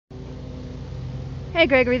Hey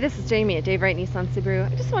Gregory, this is Jaimie at Wright Nissan Subaru.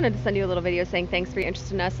 I just wanted to send you a little video saying thanks for your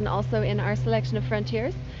interest in us and also in our selection of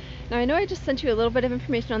Frontiers. Now I know I just sent you a little bit of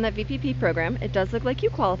information on that VPP program. It does look like you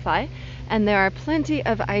qualify, and there are plenty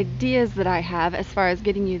of ideas that I have as far as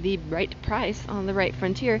getting you the right price on the right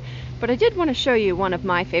Frontier, but I did want to show you one of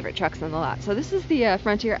my favorite trucks on the lot. So this is the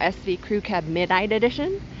Frontier SV Crew Cab Midnight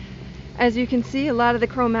Edition. As you can see, a lot of the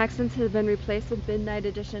chrome accents have been replaced with Midnight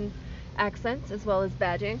Edition accents as well as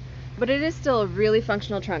badging. But it is still a really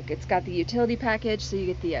functional trunk. It's got the utility package, so you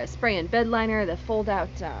get the spray-in bed liner, the fold-out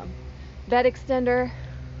bed extender,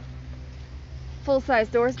 full-size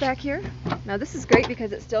doors back here. Now this is great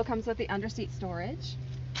because it still comes with the under-seat storage.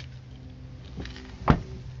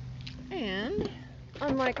 And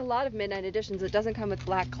unlike a lot of Midnight Editions, it doesn't come with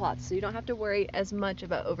black cloths, so you don't have to worry as much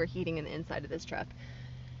about overheating in the inside of this truck.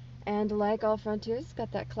 And like all Frontiers, it's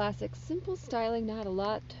got that classic simple styling, not a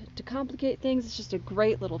lot to complicate things. It's just a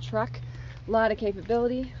great little truck, a lot of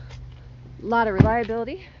capability, a lot of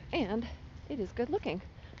reliability, and it is good looking.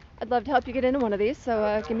 I'd love to help you get into one of these,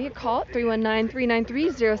 so give me a call at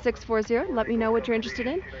 319-393-0640. Let me know what you're interested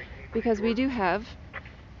in, because we do have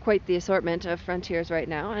quite the assortment of Frontiers right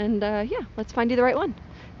now, and yeah, let's find you the right one.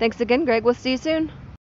 Thanks again, Greg. We'll see you soon.